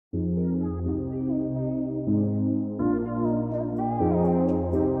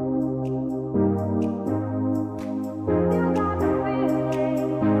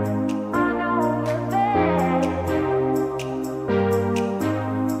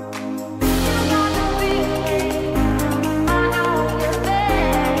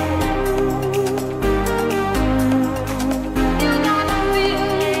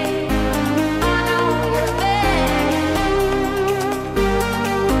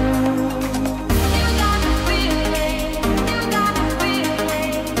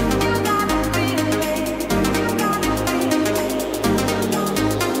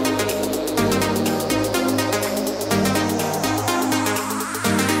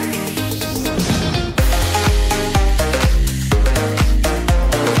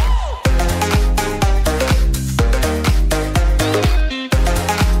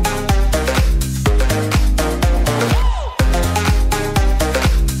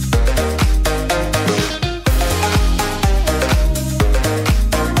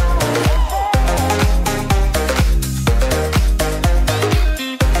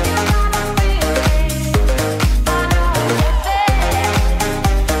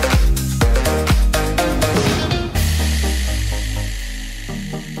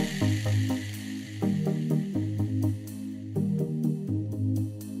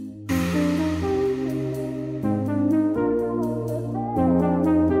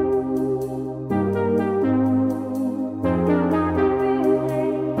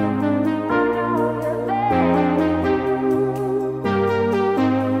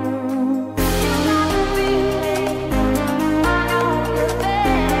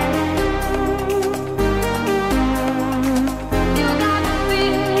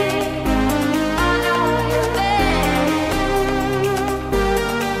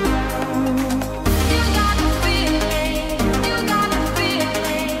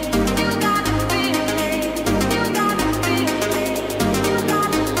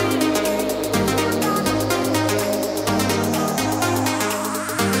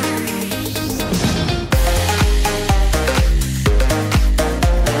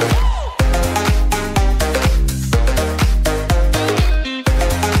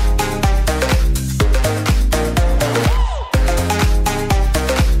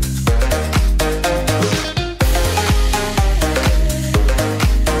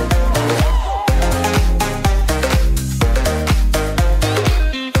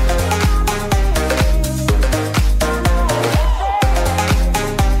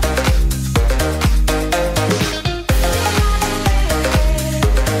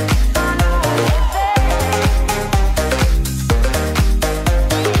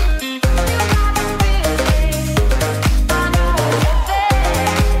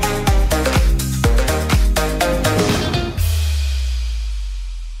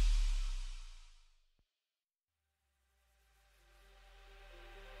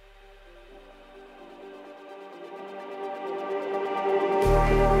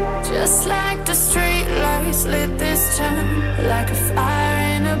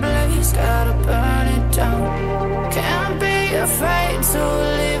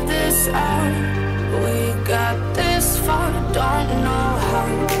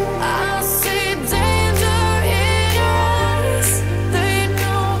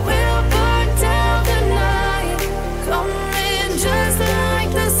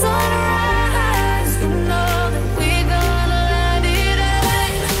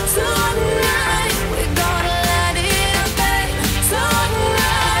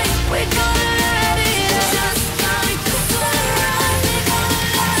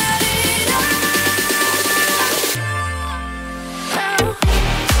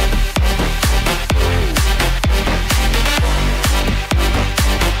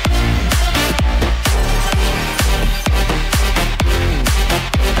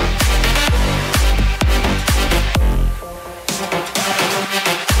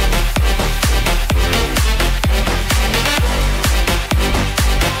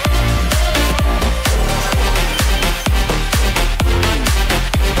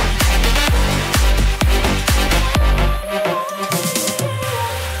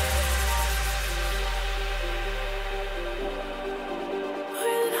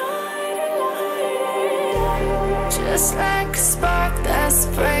Just like a spark that's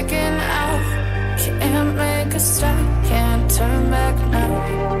breaking out. Can't make a stop, can't turn back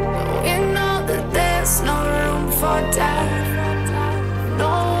now. We know that there's no room for doubt.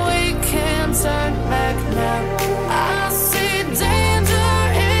 No, we can't turn back now. I see danger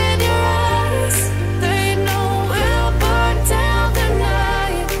in your eyes. They know we'll burn down the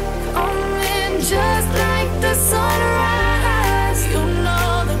night. Coming just like the sunrise. You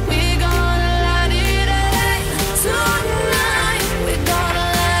know that we gonna light it up tonight. We gonna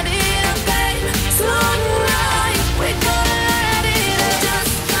light it up tonight. We gonna light it up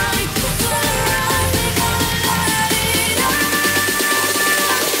just like the sunrise. We gonna light it up now.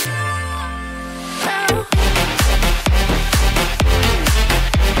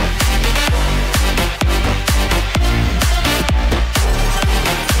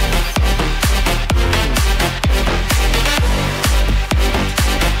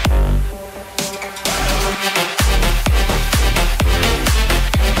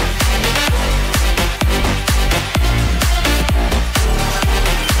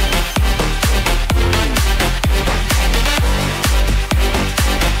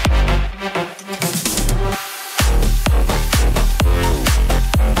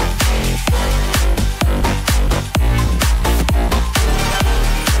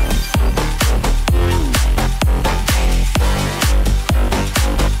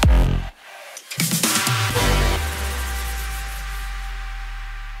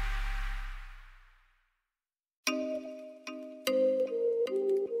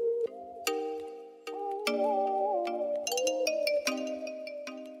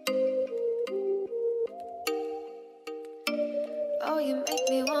 Oh, you make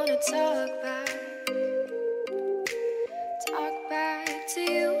me wanna talk back to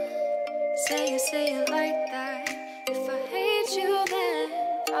you. Say it like that. If I hate you, then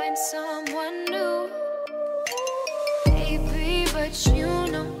find someone new. Baby, but you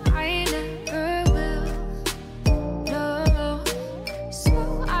know I never will. No, so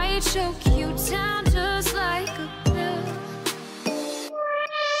I choke you down just like a pill.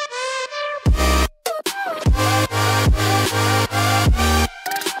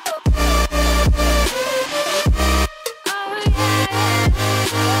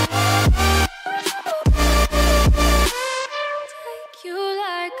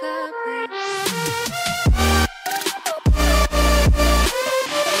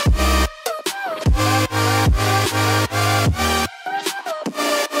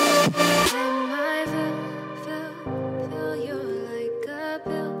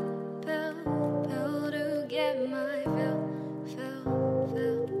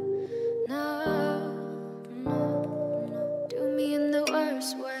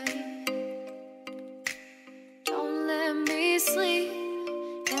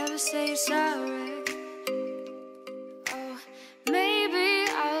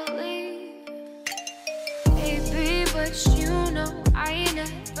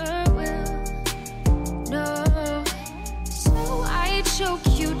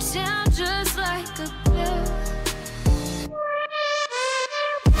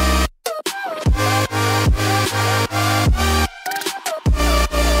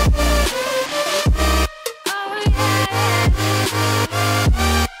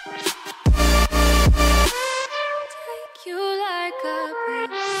 You like a